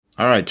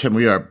All right, Tim,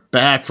 we are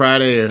back.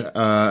 Friday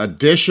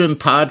edition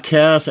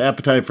podcast,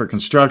 Appetite for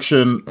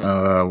Construction.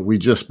 We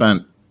just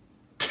spent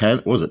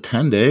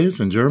 10 days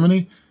in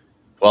Germany?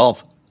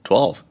 12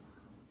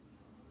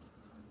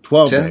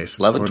 10, days.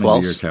 11,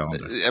 12. Your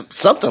calendar.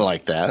 Something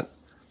like that.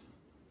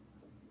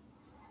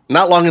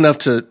 Not long enough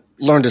to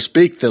learn to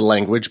speak the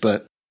language,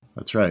 but...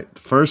 That's right.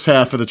 The first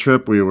half of the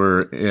trip, we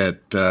were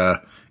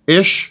at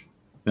Isch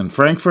in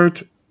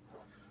Frankfurt.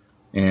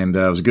 And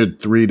it was a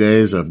good 3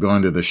 days of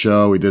going to the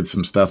show. We did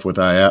some stuff with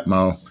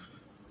IATMO.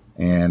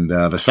 And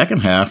the second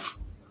half,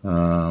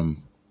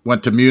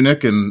 went to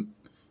Munich and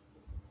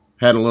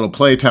had a little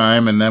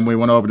playtime. And then we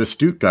went over to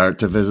Stuttgart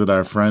to visit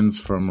our friends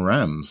from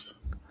REMS.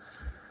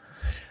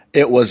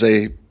 It was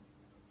a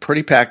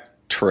pretty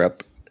packed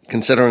trip,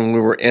 considering we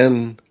were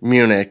in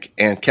Munich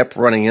and kept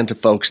running into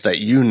folks that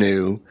you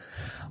knew.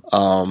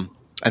 I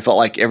felt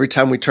like every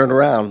time we turned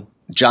around,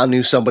 John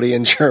knew somebody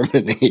in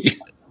Germany.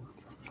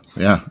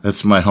 Yeah,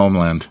 that's my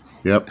homeland.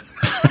 Yep,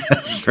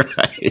 that's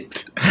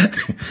right.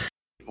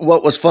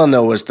 What was fun,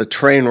 though, was the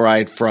train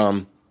ride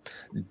from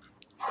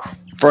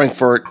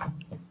Frankfurt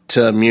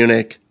to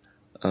Munich.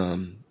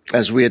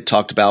 As we had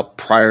talked about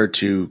prior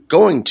to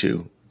going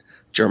to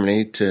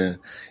Germany, to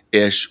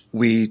Isch,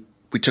 we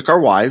took our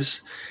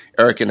wives,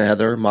 Eric and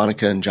Heather,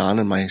 Monica and John,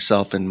 and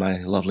myself and my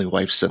lovely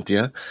wife,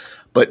 Cynthia.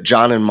 But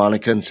John and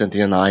Monica and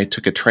Cynthia and I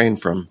took a train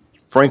from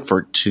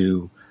Frankfurt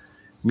to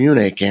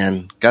Munich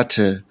and got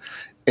to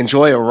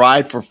enjoy a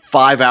ride for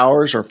 5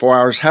 hours or 4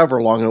 hours,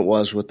 however long it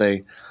was, with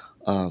an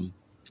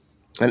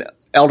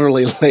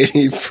elderly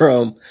lady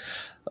from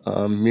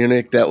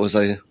Munich. That was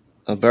a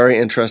very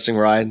interesting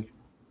ride.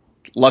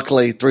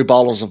 Luckily, 3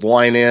 bottles of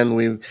wine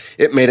in,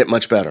 it made it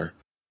much better.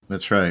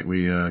 That's right.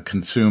 We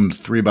consumed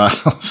 3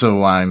 bottles of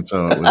wine,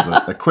 so it was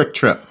a quick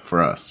trip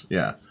for us.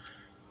 Yeah.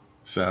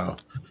 So,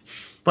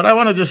 but I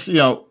want to just,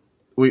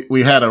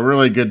 we had a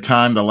really good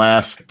time the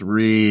last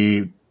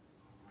 3+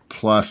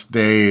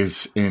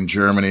 days in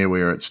Germany.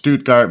 We were at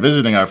Stuttgart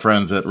visiting our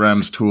friends at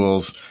REMS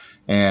Tools,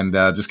 and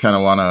just kind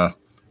of want to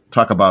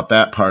talk about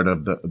that part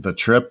of the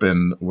trip.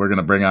 And we're going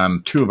to bring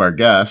on 2 of our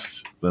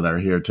guests that are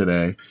here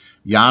today,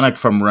 Janik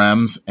from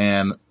REMS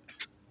and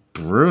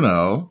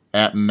Bruno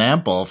at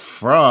Nampel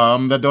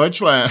from the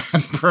Deutschland.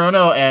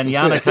 Bruno and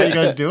Janik, how you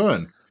guys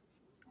doing?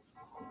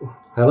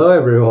 Hello,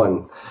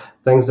 everyone.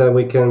 Thanks that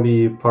we can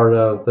be part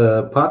of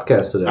the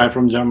podcast today. Hi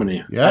from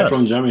Germany. Yes. Hi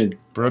from Germany.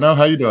 Bruno,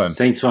 how you doing?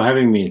 Thanks for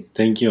having me.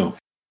 Thank you.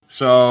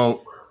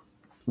 So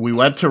we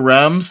went to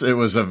REMS. It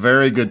was a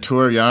very good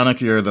tour.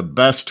 Janik, you're the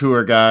best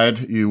tour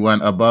guide. You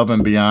went above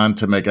and beyond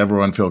to make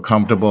everyone feel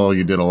comfortable.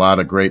 You did a lot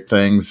of great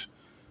things.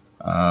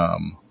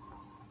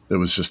 It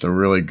was just a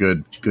really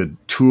good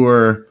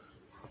tour.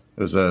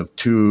 It was a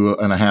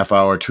 2.5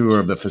 hour tour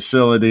of the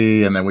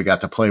facility, and then we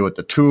got to play with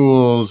the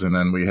tools, and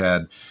then we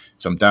had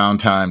some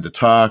downtime to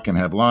talk and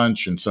have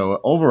lunch. And so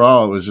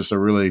overall, it was just a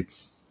really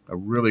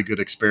good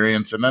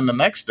experience. And then the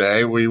next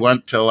day we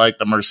went to like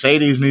the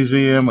Mercedes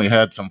Museum. We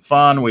had some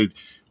fun. We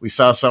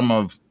saw some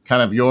of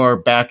kind of your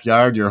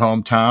backyard, your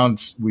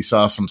hometown. We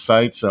saw some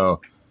sights.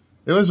 So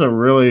it was a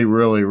really,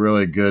 really,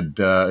 really good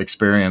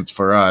experience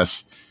for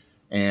us.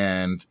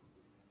 And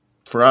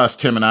for us,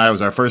 Tim and I, it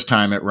was our first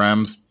time at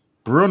REMS.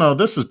 Bruno,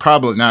 this is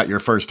probably not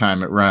your first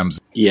time at REMS.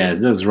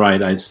 Yes, that's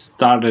right. I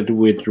started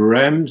with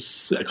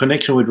REMS, a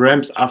connection with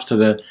REMS after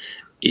the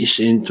Isch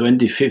in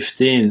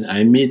 2015.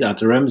 I meet at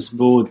the REMS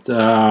booth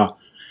that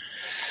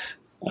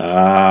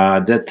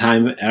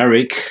time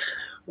Eric,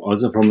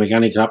 also from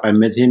Mechanic Club. I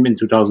met him in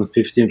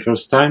 2015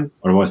 first time,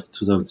 or was it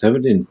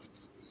 2017?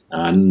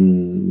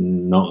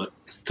 No,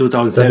 it's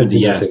 2017,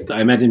 yes.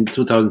 I met him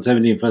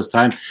 2017 first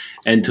time,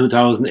 and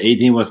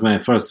 2018 was my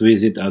first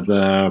visit at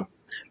the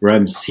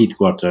REMS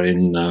headquarters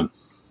in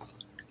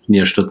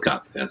near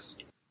Stuttgart, yes.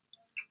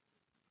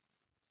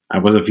 I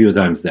was a few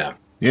times there.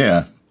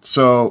 Yeah.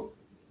 So,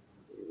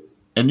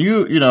 and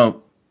you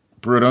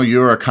Bruno,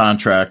 you're a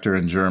contractor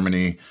in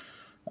Germany,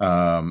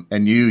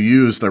 and you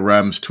use the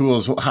REMS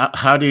tools.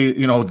 How do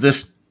you,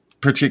 this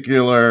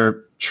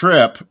particular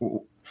trip,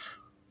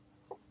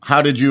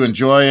 how did you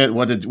enjoy it?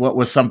 What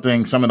was some of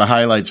the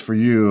highlights for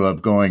you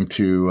of going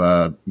to,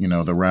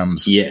 the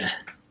REMS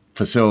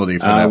facility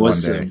for that one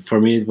day?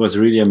 For me, it was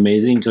really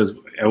amazing because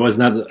I was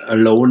not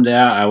alone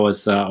there. I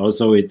was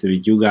also with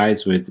you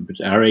guys, with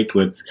Eric,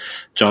 with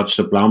George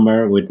the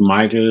plumber, with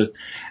Michael,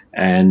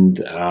 and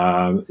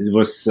it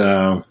was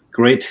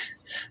great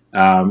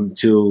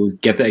to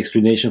get the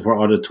explanation for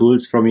all the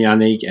tools from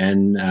Janik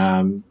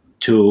and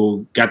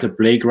to get a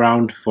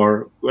playground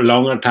for a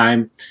longer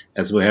time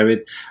as we have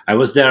it. I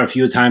was there a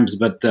few times,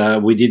 but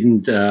we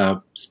didn't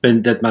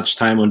spend that much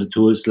time on the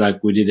tools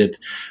like we did it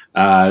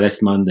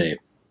last Monday.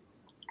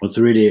 It was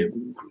a really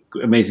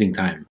amazing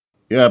time.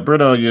 Yeah,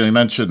 Bruno, you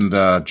mentioned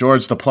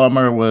George the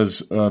plumber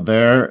was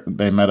there.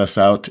 They met us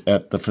out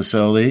at the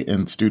facility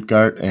in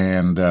Stuttgart,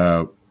 and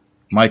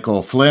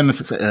Michael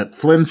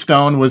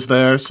Flintstone was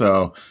there.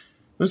 So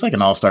it was like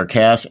an all-star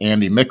cast.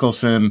 Andy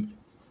Mickelson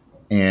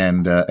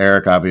and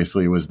Eric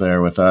obviously was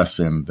there with us,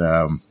 and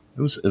it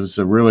was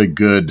a really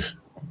good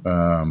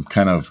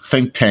kind of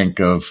think tank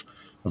of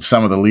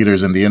some of the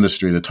leaders in the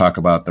industry to talk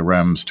about the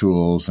REMS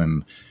tools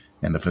and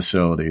the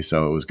facility.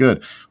 So it was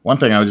good. One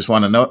thing I just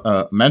want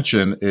to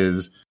mention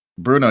is,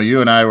 Bruno,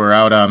 you and I were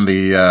out on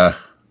the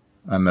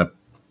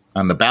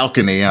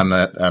balcony on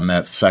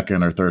that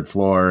second or third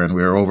floor, and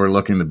we were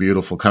overlooking the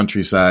beautiful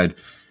countryside.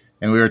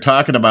 And we were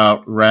talking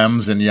about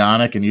REMS and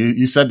Janik, and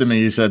you said to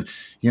me, you said,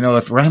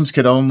 if REMS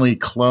could only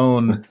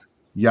clone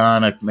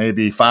Janik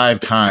maybe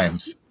 5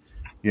 times,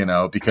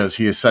 because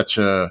he is such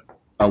a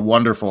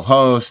wonderful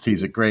host.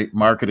 He's a great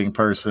marketing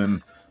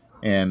person.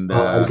 And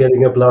I'm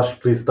getting a blush.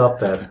 Please stop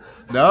that.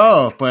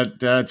 No, but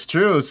that's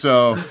true.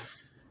 So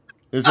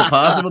is it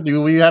possible?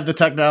 Do we have the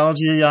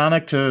technology,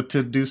 Janik,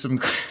 to do some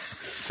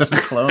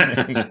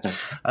cloning?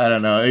 I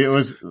don't know. It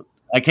was...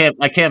 I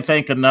can't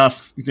thank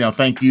enough,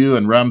 thank you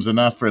and REMS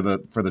enough for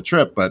the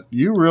trip, but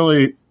you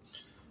really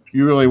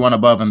went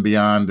above and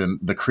beyond, and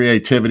the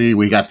creativity.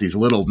 We got these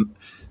little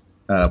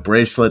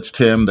bracelets,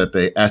 Tim, that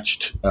they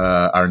etched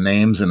our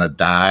names in a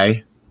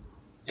die.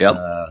 Yep.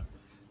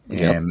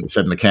 And it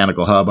said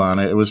Mechanical Hub on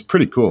it. It was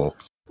pretty cool.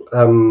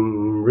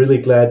 I'm really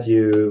glad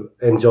you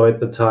enjoyed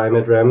the time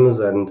at REMS.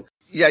 And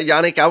yeah,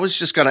 Janik, I was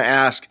just going to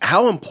ask,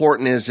 how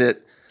important is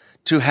it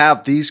to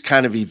have these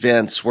kind of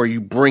events where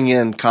you bring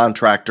in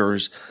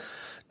contractors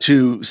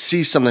to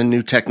see some of the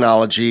new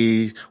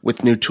technology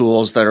with new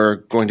tools that are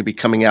going to be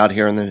coming out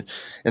here in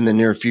the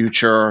near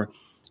future?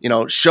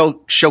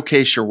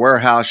 Showcase your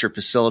warehouse, your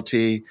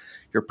facility,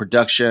 your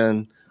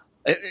production.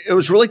 It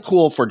was really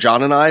cool for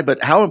John and I,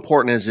 but how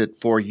important is it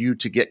for you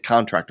to get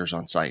contractors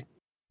on site?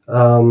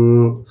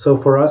 So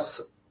for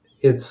us,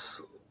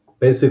 it's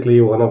basically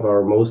one of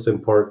our most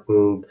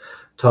important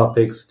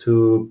topics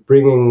to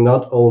bringing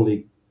not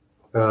only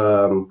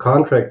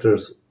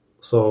contractors,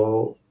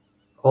 so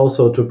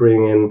also to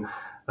bring in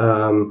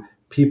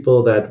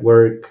people that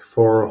work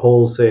for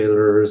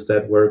wholesalers,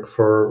 that work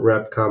for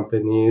rep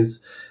companies,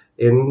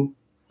 in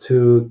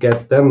to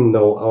get them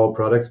know our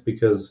products,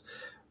 because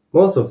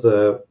most of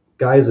the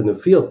guys in the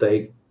field,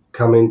 they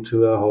come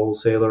into a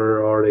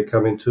wholesaler or they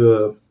come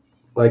into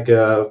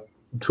a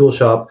tool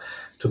shop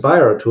to buy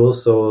our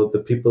tools. So the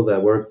people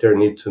that work there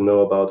need to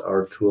know about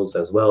our tools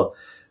as well.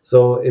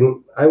 So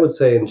I would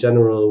say in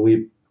general,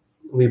 we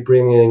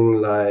bring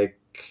in like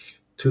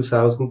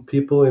 2,000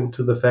 people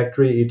into the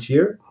factory each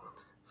year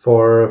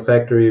for a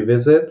factory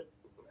visit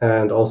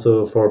and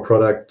also for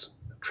product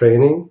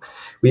training.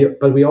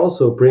 But we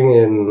also bring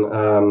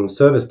in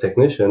service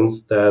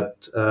technicians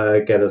that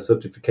get a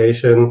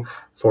certification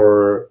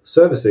for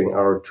servicing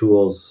our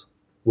tools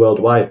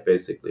worldwide,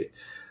 basically.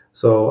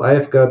 So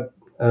I've got,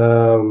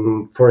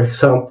 for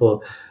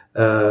example,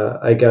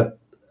 I got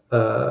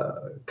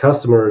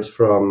customers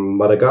from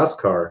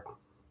Madagascar,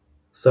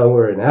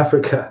 somewhere in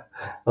Africa,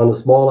 on a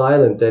small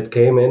island, that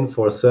came in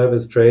for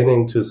service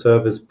training to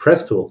service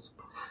press tools,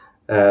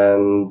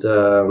 and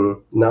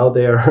now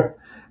they are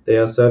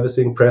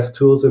servicing press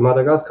tools in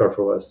Madagascar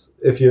for us.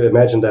 If you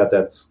imagine that,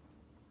 that's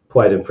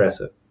quite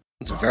impressive.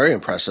 It's very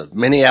impressive.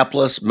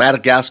 Minneapolis,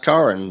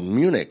 Madagascar, and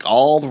Munich,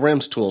 all the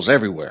REMS tools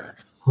everywhere.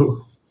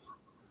 One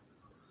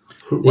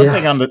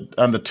thing on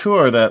the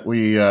tour that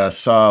we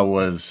saw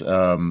was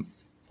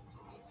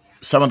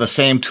some of the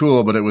same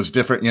tool, but it was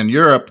different. In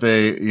Europe,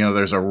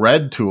 there's a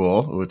red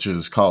tool, which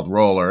is called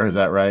roller. Is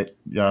that right,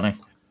 Janik?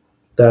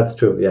 That's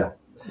true, yeah.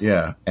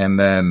 Yeah. And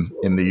then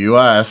in the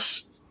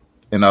U.S.,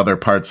 in other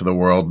parts of the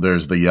world,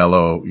 there's the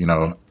yellow,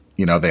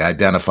 the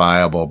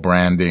identifiable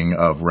branding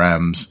of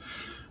REMS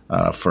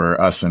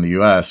for us in the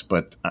U.S.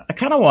 But I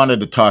kind of wanted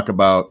to talk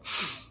about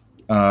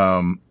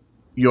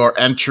your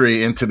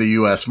entry into the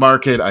U.S.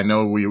 market. I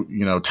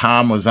know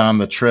Tom was on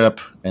the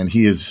trip, and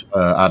he is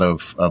out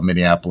of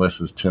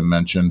Minneapolis, as Tim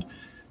mentioned.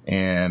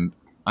 And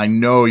I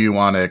know you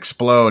want to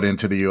explode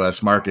into the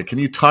U.S. market. Can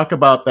you talk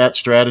about that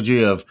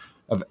strategy of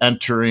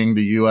entering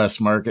the U.S.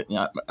 market?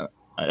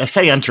 I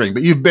say entering,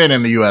 but you've been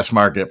in the U.S.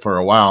 market for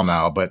a while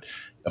now. But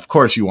of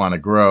course, you want to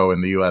grow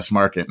in the U.S.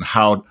 market. And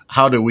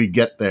how do we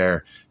get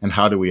there, and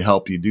how do we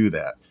help you do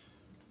that?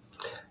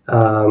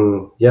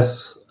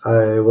 Yes,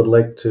 I would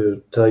like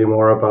to tell you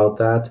more about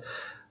that.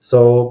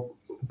 So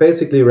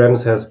basically,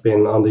 REMS has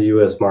been on the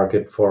US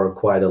market for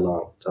quite a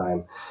long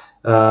time.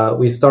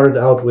 We started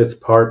out with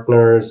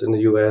partners in the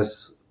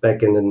US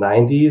back in the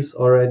 90s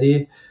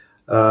already.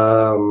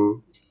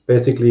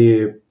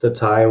 Basically, the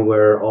time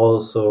where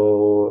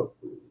also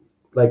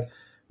like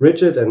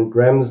Rigid and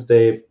REMS,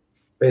 they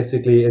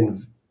basically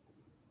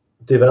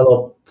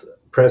developed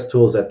press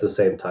tools at the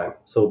same time.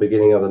 So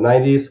beginning of the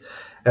 90s.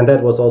 And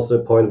that was also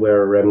the point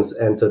where REMS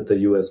entered the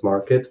US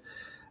market.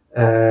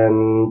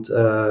 And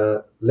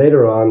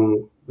later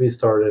on, we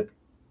started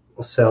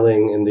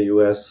selling in the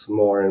US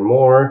more and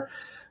more.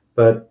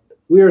 But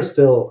we are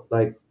still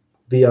like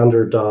the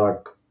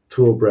underdog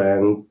tool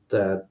brand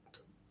that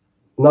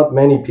not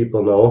many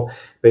people know,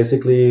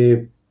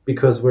 basically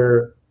because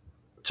we're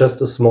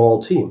just a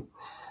small team.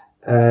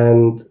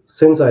 And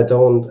since I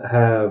don't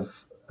have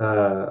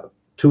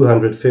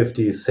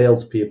 250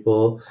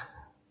 salespeople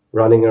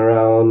running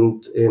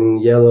around in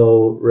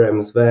yellow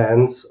Rams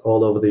vans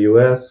all over the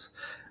US.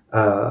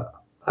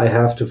 I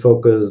have to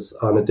focus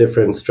on a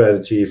different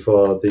strategy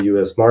for the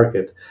US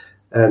market.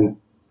 And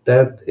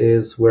that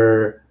is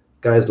where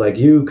guys like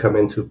you come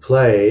into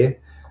play,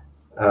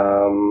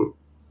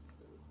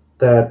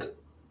 that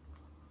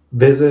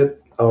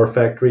visit our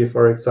factory,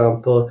 for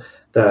example,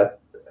 that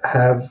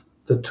have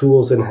the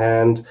tools in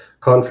hand,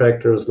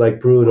 contractors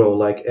like Bruno,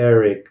 like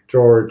Eric,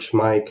 George,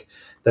 Mike,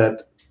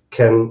 that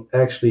can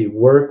actually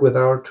work with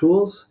our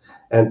tools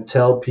and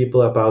tell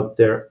people about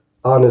their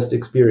honest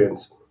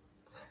experience.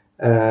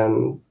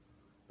 And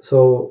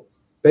so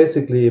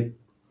basically,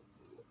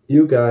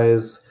 you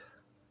guys,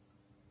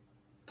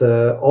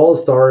 the all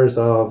stars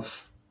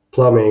of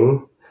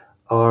plumbing,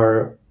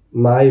 are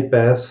my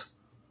best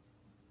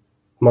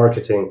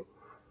marketing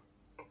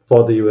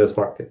for the US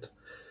market.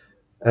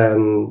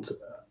 And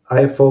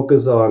I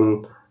focus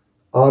on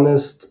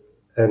honest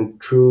and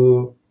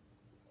true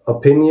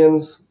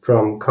opinions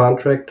from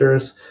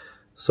contractors,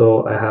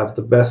 so I have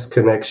the best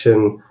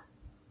connection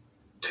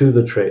to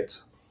the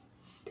trades.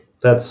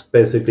 That's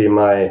basically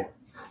my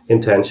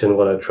intention,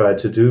 what I try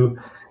to do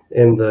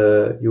in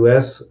the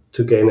US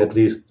to gain at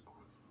least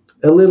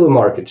a little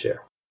market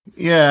share.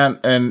 Yeah,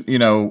 and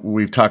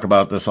we've talked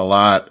about this a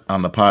lot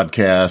on the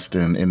podcast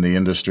and in the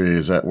industry,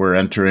 is that we're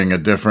entering a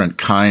different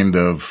kind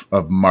of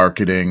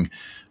marketing.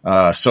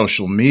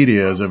 Social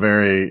media is a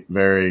very,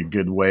 very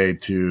good way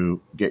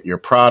to get your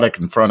product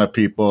in front of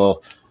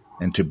people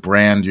and to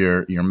brand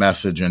your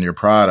message and your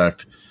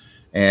product.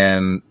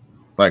 And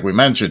like we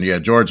mentioned, you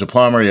had George the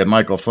plumber, you had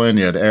Michael Flynn,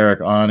 you had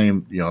Eric Ani,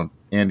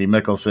 Andy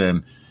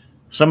Mickelson,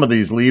 some of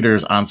these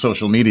leaders on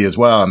social media as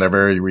well, and they're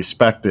very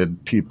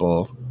respected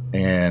people.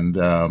 And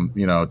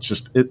it's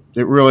just it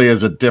really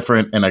is a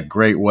different and a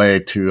great way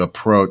to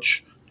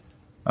approach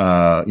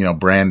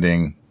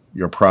branding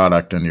your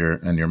product and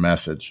your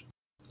message.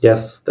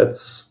 Yes,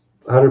 that's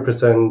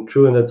 100%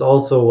 true, and that's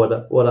also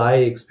what I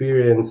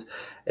experience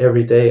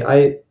every day.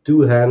 I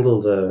do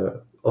handle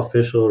the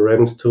official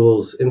REMS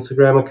Tools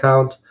Instagram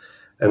account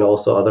and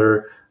also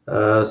other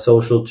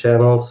social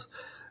channels,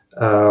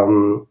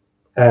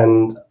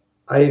 and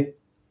I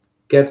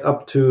get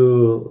up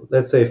to,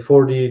 let's say,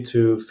 40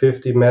 to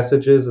 50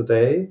 messages a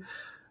day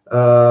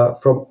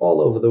from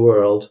all over the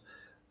world.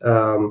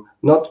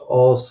 Not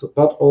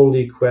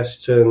only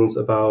questions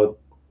about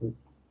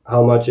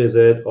how much is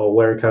it or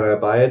where can I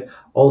buy it,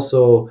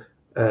 also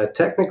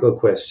technical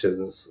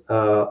questions.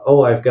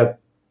 I've got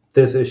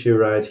this issue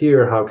right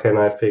here. How can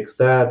I fix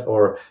that?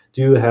 Or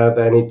do you have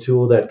any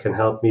tool that can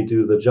help me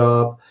do the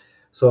job?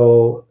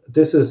 So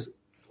this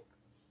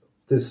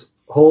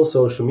whole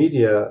social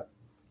media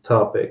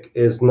topic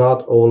is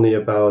not only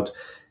about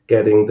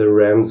getting the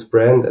REMS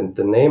brand and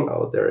the name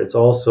out there. It's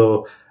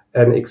also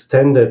an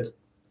extended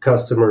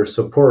customer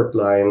support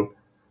line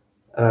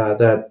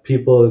that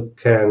people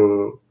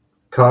can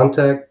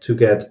contact to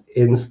get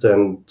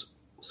instant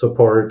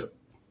support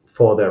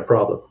for their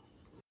problem.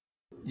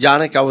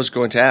 Janik, I was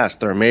going to ask,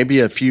 there may be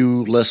a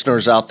few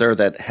listeners out there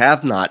that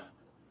have not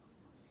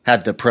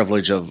had the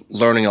privilege of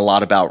learning a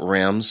lot about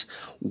REMS.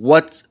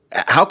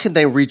 How can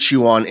they reach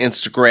you on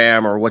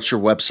Instagram, or what's your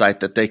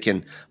website that they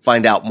can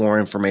find out more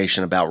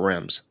information about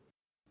REMS?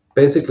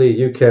 Basically,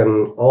 you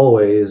can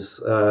always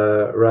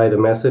write a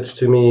message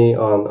to me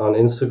on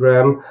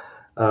Instagram.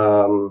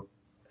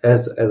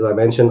 As I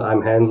mentioned,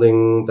 I'm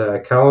handling the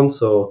account.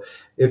 So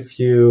if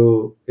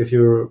you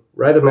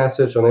write a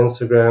message on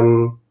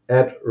Instagram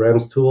at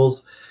REMS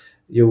Tools,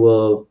 you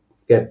will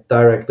get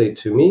directly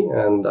to me,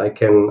 and I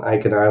can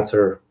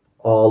answer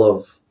all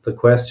of the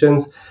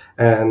questions.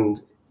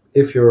 And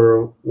if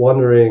you're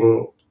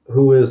wondering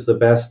who is the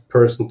best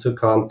person to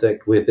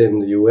contact within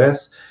the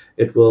US,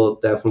 it will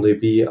definitely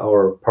be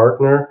our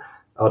partner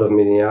out of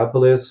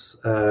Minneapolis,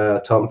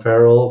 Tom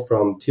Farrell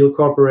from Teal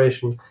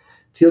Corporation.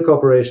 Teal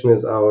Corporation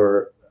is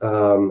our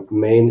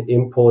main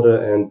importer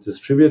and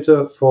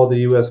distributor for the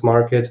US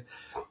market.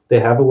 They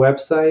have a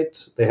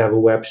website, they have a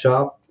web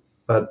shop,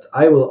 but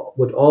I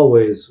would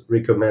always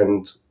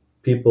recommend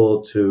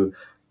people to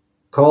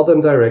call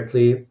them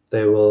directly.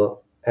 They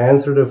will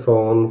answer the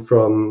phone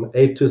from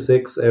 8 to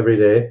 6 every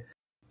day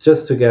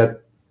just to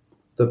get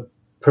the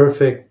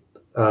perfect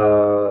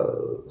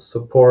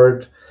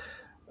support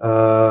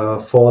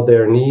for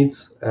their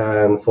needs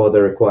and for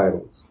their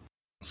requirements.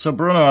 So,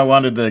 Bruno, I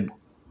wanted to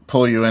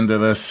pull you into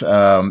this.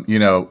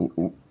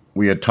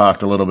 We had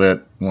talked a little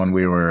bit when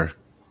we were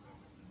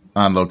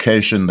on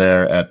location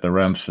there at the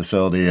REMS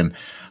facility, and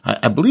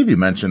I believe you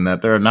mentioned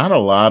that there are not a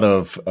lot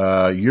of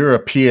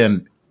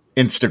European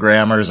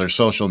Instagrammers or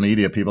social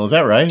media people. Is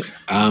that right?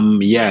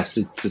 Yes,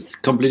 it's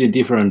completely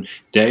different.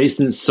 There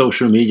isn't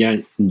social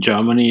media in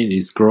Germany. It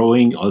is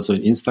growing, also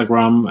in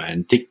Instagram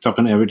and TikTok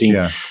and everything.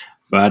 Yeah.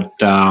 But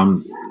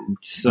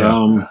it's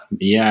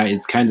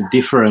kind of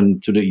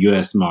different to the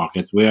US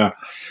market, where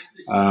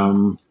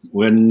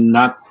we're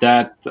not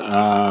that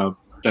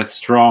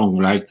strong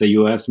like the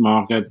US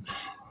market,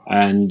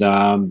 and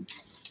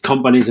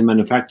companies and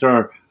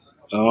manufacturers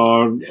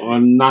are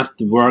not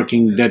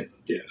working that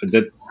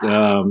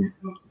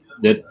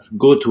that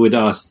good with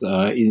us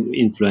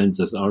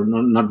influencers are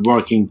not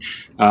working,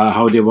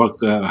 how they work,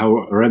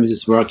 how REMS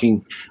is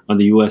working on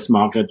the US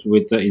market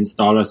with the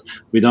installers.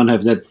 We don't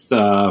have that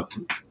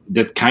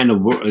kind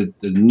of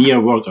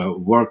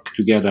work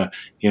together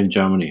here in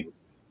Germany.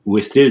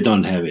 We still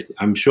don't have it.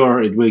 I'm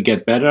sure it will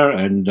get better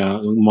and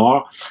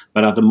more,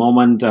 but at the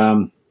moment,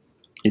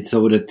 it's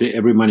so that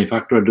every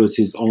manufacturer does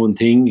his own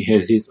thing,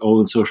 has his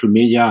own social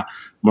media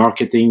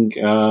marketing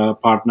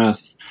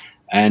partners,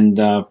 and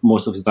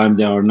most of the time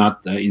they are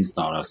not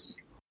installers.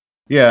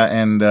 Yeah,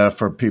 and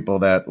for people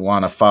that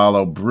want to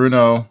follow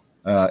Bruno,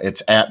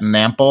 it's at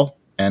Nample,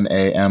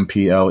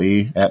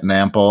 Nample, at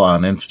Nample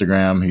on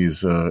Instagram.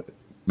 He's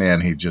man,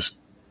 he just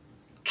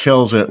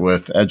kills it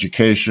with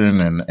education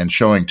and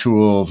showing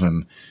tools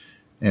and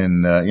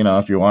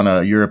if you want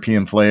a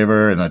European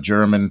flavor and a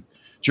German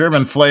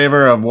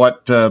flavor of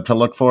what to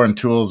look for in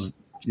tools,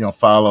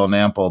 follow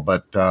Nample.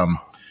 But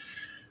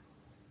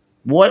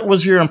what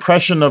was your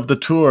impression of the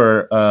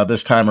tour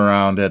this time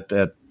around at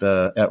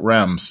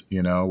REMS?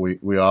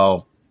 We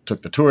all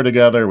took the tour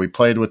together. We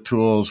played with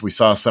tools. We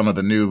saw some of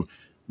the new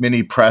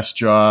mini press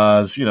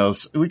jaws.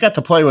 We got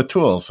to play with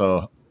tools.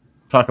 So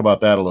talk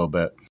about that a little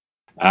bit.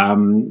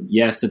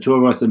 Yes, the tour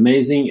was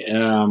amazing.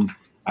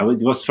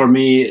 It was for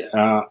me.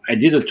 I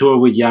did a tour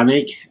with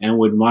Janik and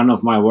with one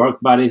of my work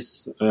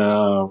buddies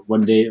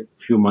one day a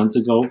few months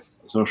ago.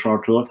 So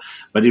short tour,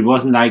 but it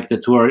wasn't like the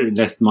tour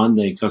last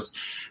Monday because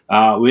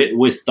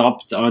we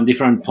stopped on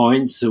different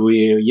points.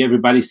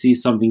 Everybody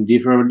sees something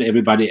different.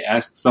 Everybody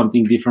asks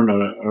something different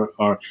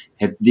or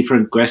had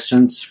different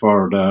questions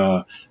for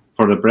the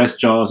press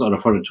jaws or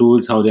for the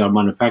tools, how they are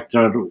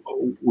manufactured,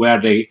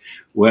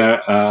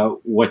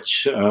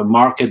 which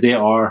market they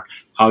are,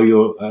 how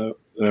you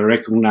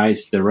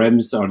recognize the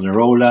REMS or the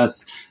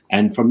rollers.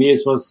 And for me, it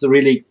was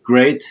really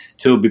great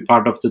to be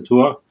part of the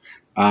tour,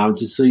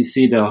 to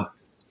see the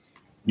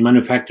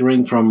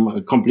manufacturing from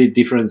a complete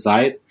different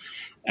side,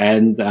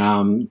 and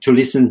to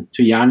listen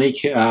to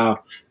Janik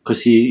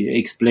because he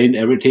explained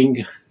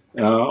everything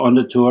on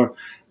the tour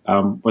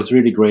was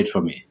really great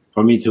for me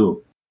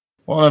too.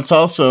 Well, it's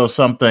also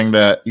something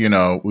that,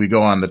 we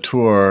go on the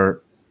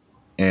tour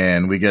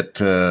and we get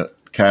to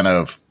kind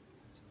of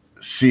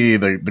see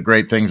the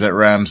great things that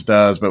REMS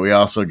does, but we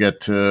also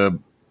get to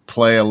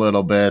play a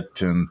little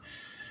bit and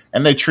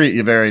they treat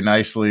you very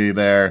nicely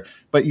there.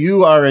 But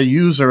you are a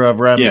user of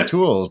REMS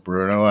tools,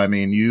 Bruno. I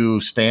mean, you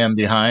stand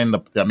behind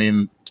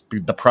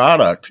the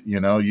product,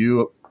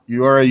 you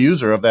are a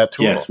user of that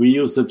tool. Yes, we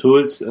use the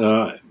tools.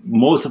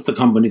 Most of the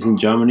companies in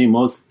Germany,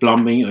 most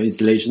plumbing or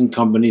installation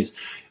companies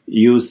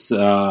use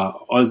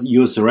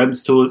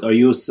REMS tools or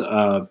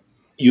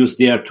use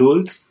their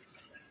tools,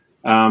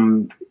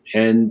 and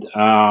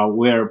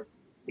they're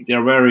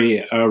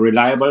very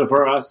reliable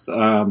for us.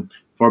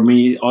 For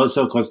me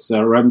also, because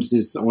REMS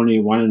is only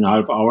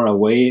 1.5 hours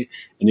away,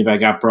 and if I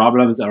got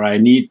problems or I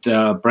need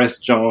press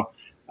jaw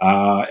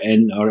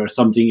or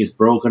something is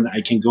broken, I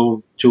can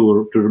go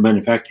to the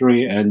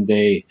manufacturer and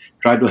they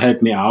try to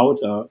help me out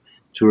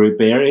to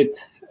repair it.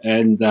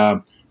 And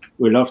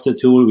we love the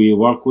tool. We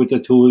work with the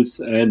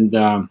tools, and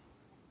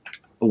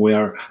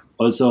we're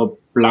also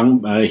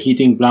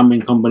heating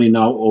plumbing company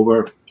now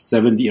over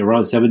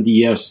around 70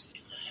 years.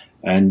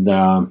 And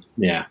I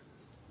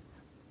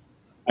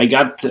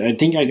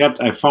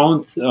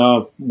found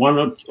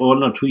 1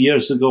 or 2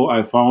 years ago,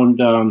 I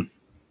found a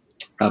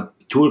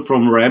tool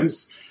from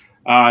REMS.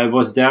 I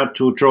was there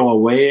to throw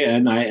away,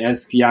 and I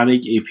asked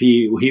Janik if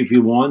he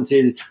wants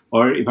it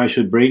or if I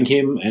should bring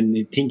him. And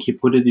I think he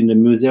put it in the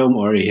museum,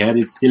 or he had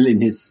it still in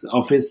his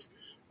office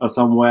or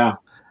somewhere.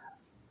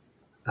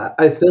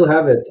 I still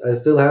have it. I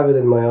still have it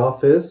in my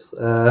office.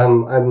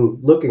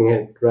 I'm looking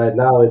at it right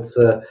now. It's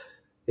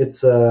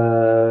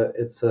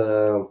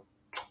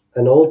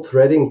an old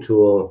threading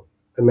tool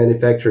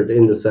manufactured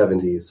in the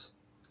 70s.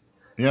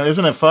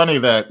 Isn't it funny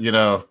that,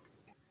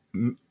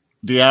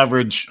 the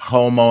average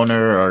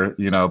homeowner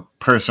or,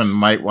 person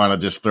might want to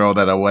just throw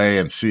that away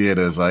and see it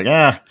as like,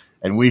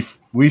 and we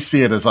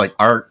see it as like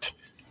art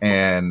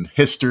and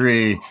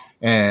history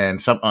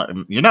and some,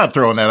 you're not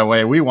throwing that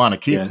away. We want to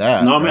keep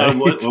that. Normally,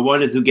 right? I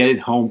wanted to get it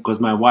home because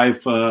my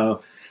wife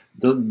doesn't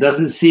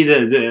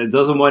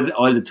want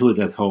all the tools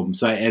at home.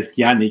 So I asked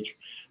Janik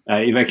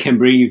if I can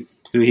bring it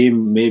to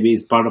him. Maybe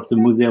it's part of the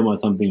museum or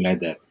something like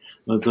that.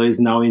 And so it's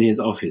now in his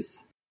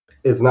office.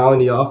 It's now in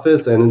the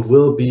office, and it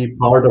will be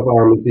part of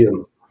our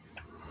museum.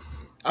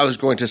 I was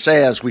going to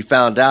say, as we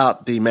found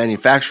out, the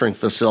manufacturing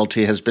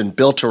facility has been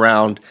built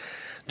around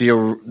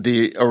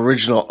the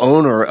original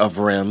owner of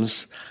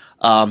REMS,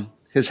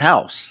 his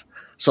house.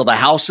 So the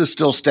house is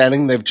still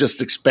standing. They've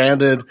just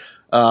expanded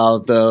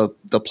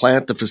the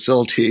plant, the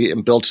facility,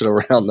 and built it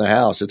around the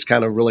house. It's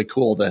kind of really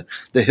cool,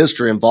 the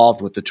history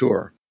involved with the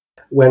tour.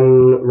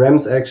 When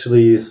REMS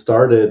actually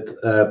started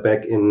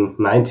back in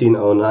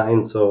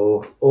 1909,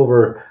 so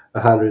over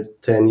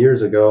 110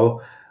 years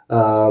ago,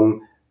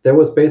 there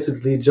was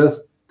basically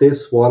just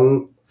this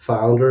one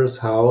founder's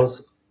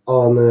house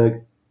on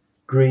a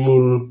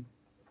green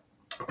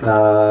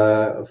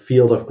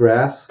field of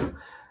grass.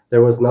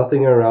 There was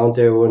nothing around.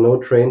 There were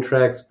no train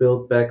tracks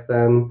built back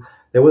then.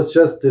 There was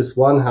just this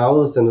one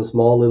house and a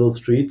small little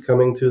street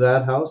coming to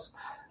that house.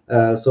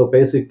 So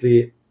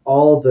basically,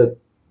 all the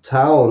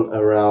town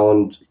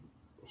around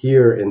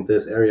here in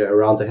this area,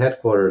 around the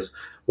headquarters,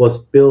 was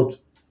built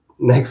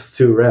next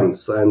to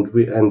Rems,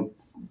 and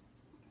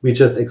we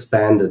just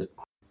expanded.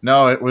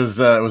 No, it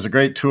was a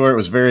great tour. It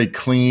was very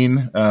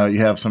clean. You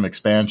have some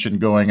expansion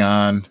going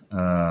on,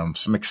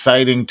 some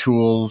exciting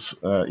tools.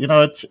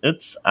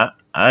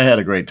 I had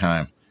a great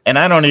time, and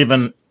I don't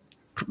even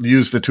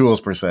use the tools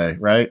per se,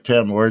 right,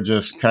 Tim? We're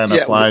just kind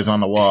of flies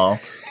on the wall.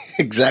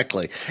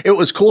 Exactly. It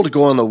was cool to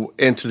go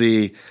into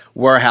the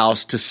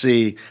warehouse to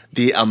see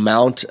the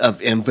amount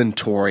of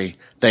inventory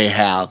they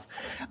have.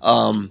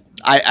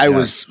 I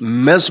was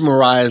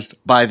mesmerized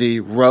by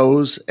the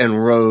rows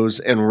and rows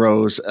and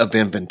rows of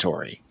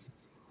inventory.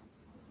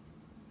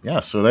 Yeah,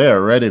 so they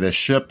are ready to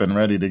ship and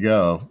ready to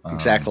go.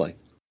 Exactly.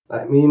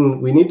 I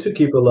mean, we need to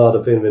keep a lot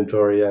of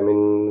inventory. I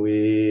mean,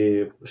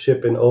 we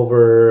ship in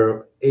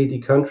over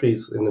 80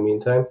 countries in the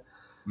meantime.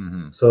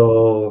 Mm-hmm.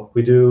 So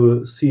we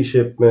do sea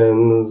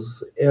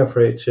shipments, air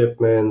freight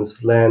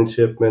shipments, land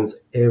shipments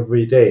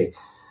every day.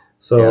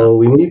 So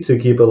we need to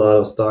keep a lot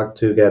of stock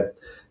to get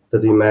the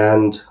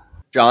demand.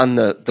 John,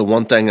 the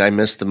one thing I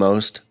miss the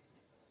most,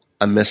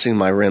 I'm missing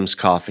my Rims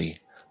coffee,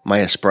 my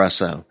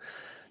espresso.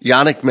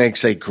 Janik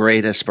makes a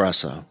great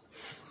espresso.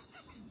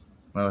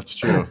 Well, that's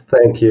true.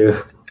 Thank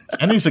you.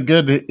 And he's a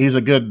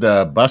good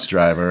bus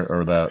driver,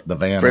 or the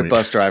van. Great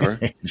bus driver.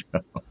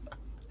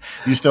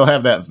 You still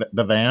have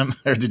the van,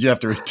 or did you have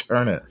to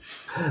return it?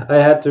 I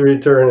had to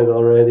return it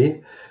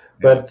already.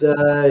 But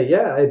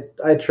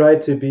I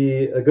tried to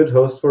be a good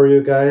host for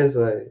you guys.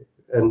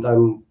 And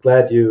I'm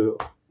glad you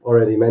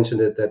already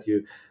mentioned it, that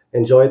you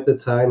enjoyed the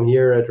time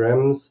here at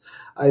Rems.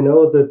 I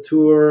know the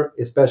tour,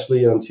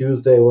 especially on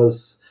Tuesday,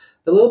 was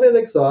a little bit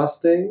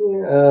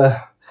exhausting.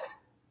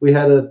 We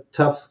had a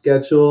tough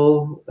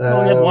schedule. We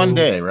had one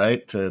day,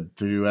 right, to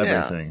do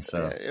everything.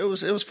 So it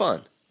was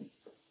fun.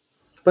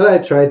 But I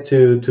tried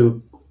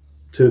to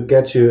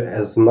get you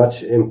as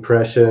much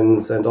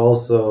impressions and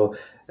also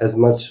as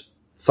much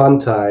fun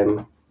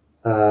time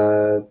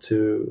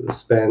to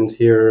spend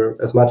here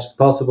as much as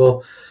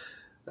possible.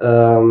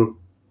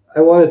 I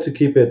wanted to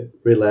keep it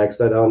relaxed.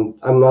 I'm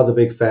not a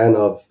big fan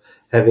of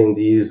having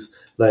these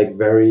like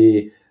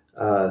very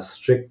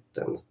strict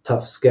and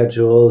tough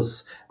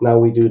schedules. Now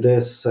we do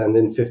this, and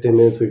in 15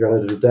 minutes we're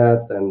going to do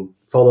that, and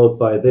followed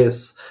by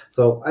this.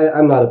 So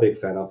I'm not a big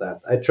fan of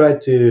that. I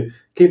tried to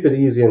keep it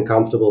easy and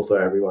comfortable for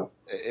everyone.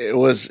 It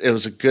was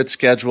a good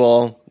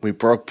schedule. We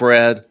broke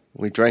bread,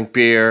 we drank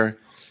beer,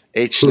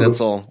 ate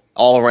schnitzel,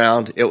 all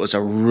around. It was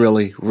a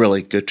really,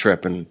 really good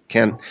trip, and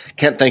can't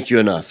thank you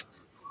enough.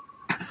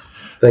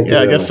 Thank you.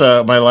 I guess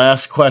my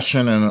last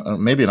question,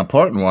 and maybe an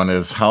important one,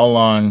 is how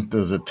long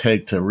does it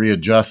take to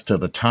readjust to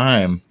the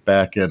time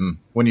back in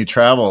when you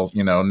travel,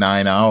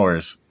 9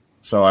 hours?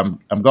 So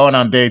I'm going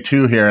on day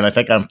 2 here, and I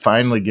think I'm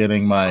finally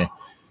getting my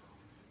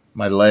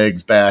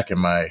legs back and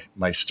my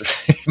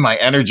my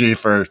energy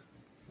for,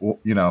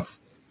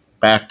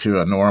 back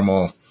to a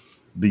normal,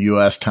 the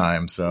U.S.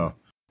 time. So,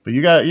 but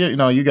you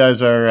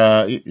guys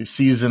are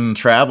seasoned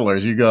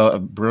travelers. You go,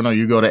 Bruno,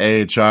 you go to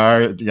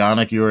AHR.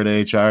 Janik, you were at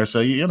AHR.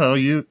 So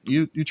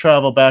you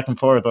travel back and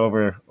forth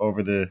over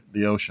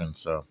the ocean.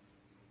 So,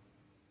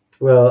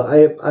 well,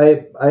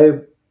 I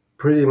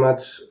pretty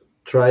much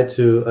try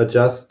to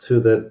adjust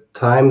to the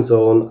time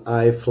zone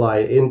I fly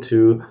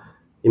into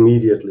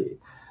immediately.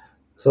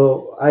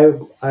 So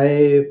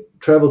I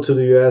travel to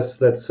the US,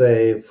 let's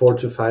say 4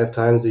 to 5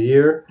 times a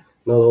year,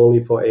 not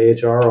only for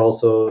AHR,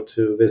 also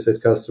to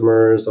visit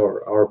customers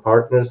or our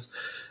partners.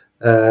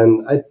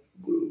 And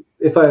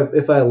if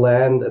I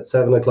land at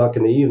 7 o'clock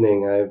in the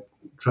evening, I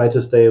try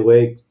to stay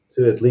awake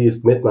to at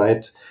least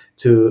midnight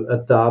to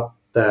adopt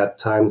that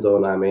time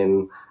zone I'm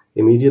in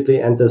immediately,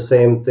 and the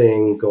same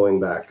thing going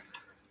back.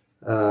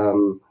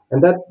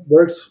 And that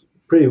works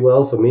pretty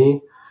well for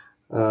me.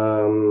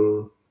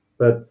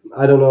 But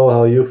I don't know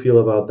how you feel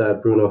about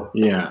that, Bruno.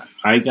 Yeah,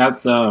 I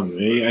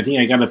think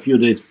I got a few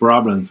days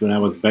problems when I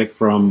was back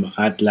from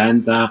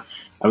Atlanta.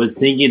 I was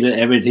thinking that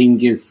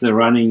everything is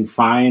running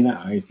fine.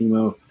 I think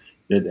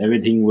that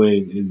everything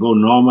will go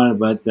normal.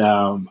 But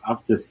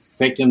after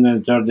second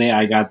and third day,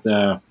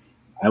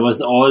 I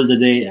was all the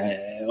day.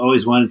 I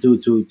always wanted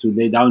to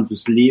lay down to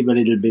sleep a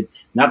little bit,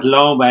 not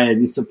long, but I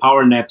need some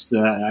power naps.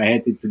 I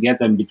had to get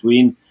them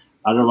between.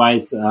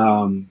 Otherwise,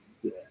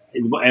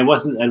 it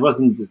wasn't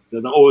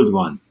the old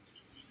one.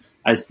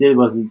 I still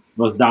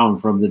was down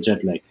from the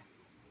jet lag.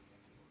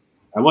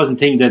 I wasn't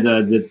thinking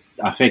that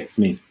affects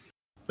me.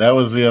 That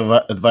was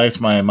the advice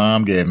my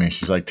mom gave me.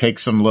 She's like, take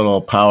some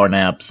little power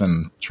naps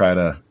and try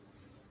to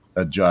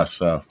adjust.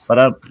 So,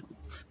 but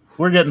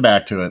we're getting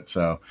back to it.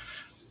 So,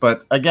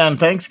 but again,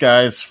 thanks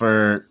guys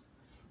for,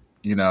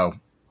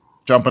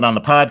 jumping on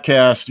the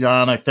podcast.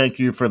 Janik, thank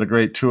you for the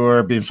great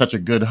tour, being such a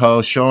good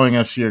host, showing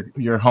us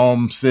your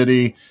home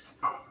city.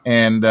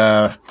 And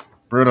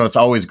Bruno, it's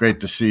always great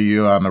to see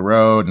you on the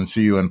road and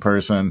see you in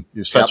person.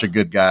 You're such a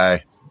good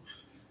guy.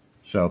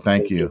 So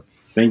thank you.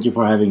 Thank you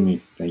for having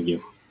me. Thank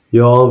you.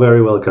 You're all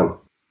very welcome.